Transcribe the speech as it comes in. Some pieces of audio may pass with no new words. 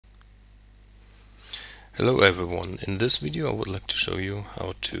Hello everyone, in this video I would like to show you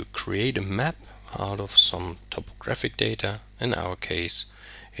how to create a map out of some topographic data. In our case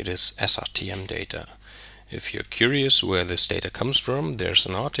it is SRTM data. If you're curious where this data comes from, there's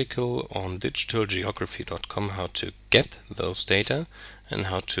an article on digitalgeography.com how to get those data and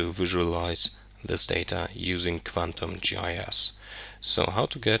how to visualize this data using quantum GIS. So how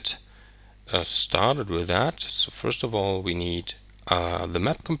to get started with that? So first of all we need the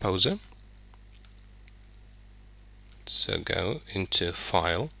map composer. So go into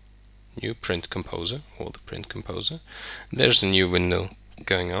File, New Print Composer, or the Print Composer. There's a new window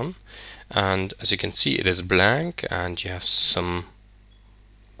going on, and as you can see it is blank, and you have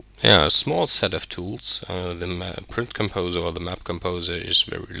a small set of tools. The Print Composer or the Map Composer is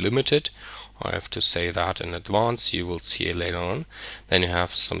very limited. I have to say that in advance, you will see it later on. Then you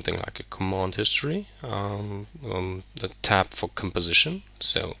have something like a command history, the tab for composition,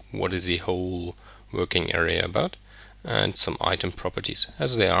 so what is the whole working area about, and some item properties.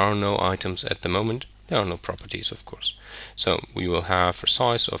 As there are no items at the moment, there are no properties, of course. So we will have a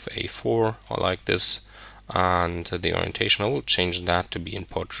size of A4, I like this, and the orientation I will change that to be in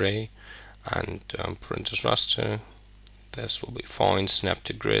portrait, and print as raster. This will be fine. Snap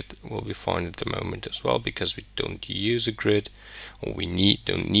to grid will be fine at the moment as well, because we don't use a grid, or we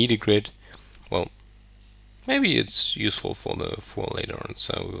don't need a grid. Well, maybe it's useful for later on.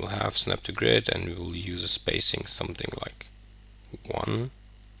 So we will have snap to grid, and we will use a spacing something like 1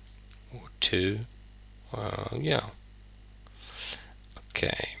 or 2. Yeah.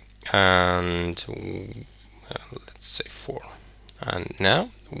 Okay, and let's say 4. And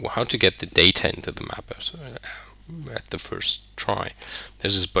now, how to get the data into the map at the first try.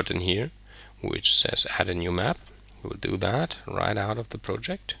 There's this button here which says add a new map. We'll do that right out of the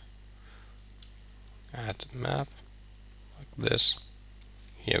project. Add map, like this.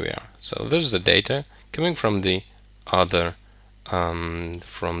 Here we are. So this is the data coming from the other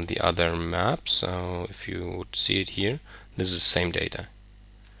map. So if you would see it here, this is the same data.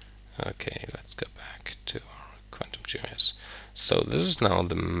 Okay, let's go back to our quantum GIS. So this is now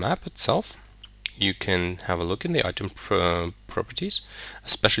the map itself. You can have a look in the item properties,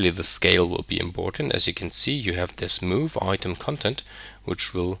 especially the scale will be important. As you can see, you have this move item content,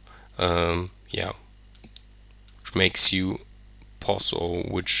 which will which makes you possible,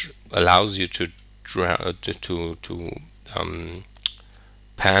 which allows you to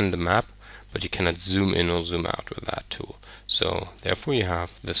pan the map, but you cannot zoom in or zoom out with that tool. So therefore you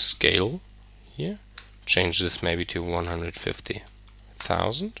have the scale here. Change this maybe to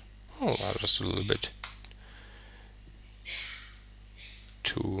 150,000. Oh, that was a little bit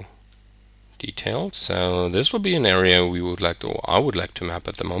too detailed. So this will be an area we would like to, or I would like to map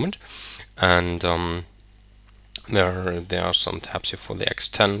at the moment. And there are some tabs here for the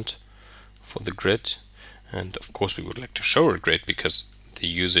extent, for the grid, and of course we would like to show a grid because the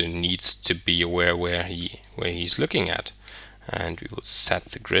user needs to be aware where he's looking at. And we will set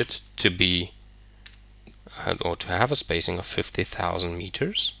the grid to be or to have a spacing of 50,000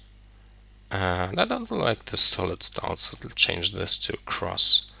 meters. And I don't like the solid style, so I'll change this to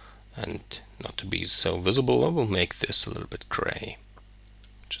cross, and not to be so visible, I will make this a little bit gray.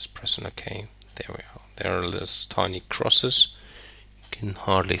 Just press on OK. There we are. There are these tiny crosses. You can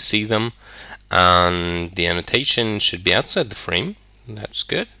hardly see them. And the annotation should be outside the frame. That's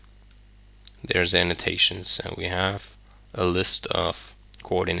good. There's the annotation. So we have a list of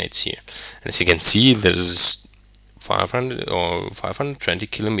coordinates here. And as you can see, there's 500 or 520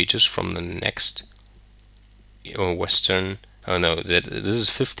 kilometers from the next western. Oh no, this is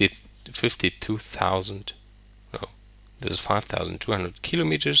 52,000. No, this is 5,200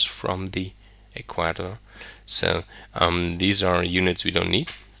 kilometers from the equator. So these are units we don't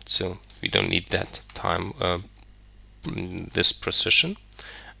need. So we don't need that time, this precision.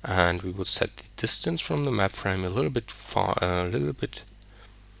 And we will set the distance from the map frame a little bit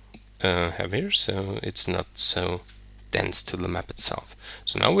heavier, so it's not so dense to the map itself.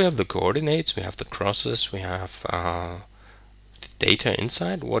 So now we have the coordinates, we have the crosses, we have the data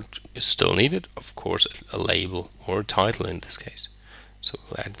inside. What is still needed? Of course, a label or a title in this case. So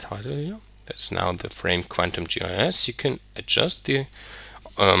we'll add a title here. That's now the frame quantum GIS. You can adjust the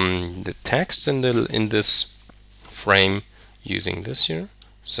text in this frame using this here.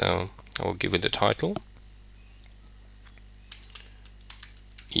 So I will give it a title.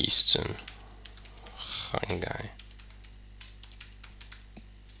 Eastern Qinghai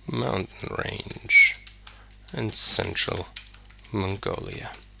mountain range and central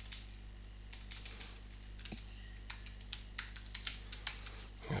Mongolia.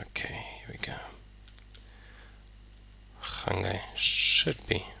 Okay, here we go. Qinghai should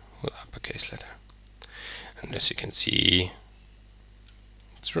be with uppercase letter. And as you can see,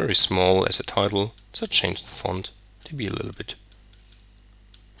 it's very small as a title, so change the font to be a little bit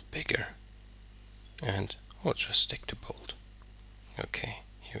bigger. And I'll just stick to bold. Okay,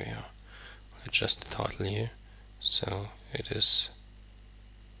 here we are. Adjust the title here, so it is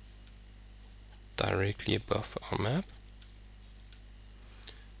directly above our map.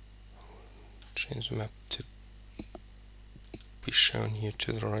 Change the map to be shown here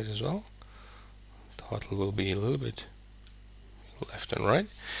to the right as well. Title will be a little bit left and right.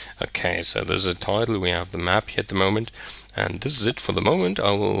 Okay, so there's a title, we have the map here at the moment, and this is it for the moment.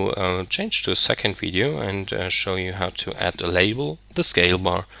 I will change to a second video and show you how to add a label, the scale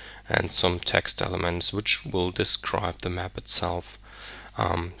bar, and some text elements which will describe the map itself.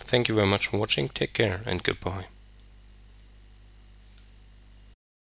 Thank you very much for watching, take care and goodbye.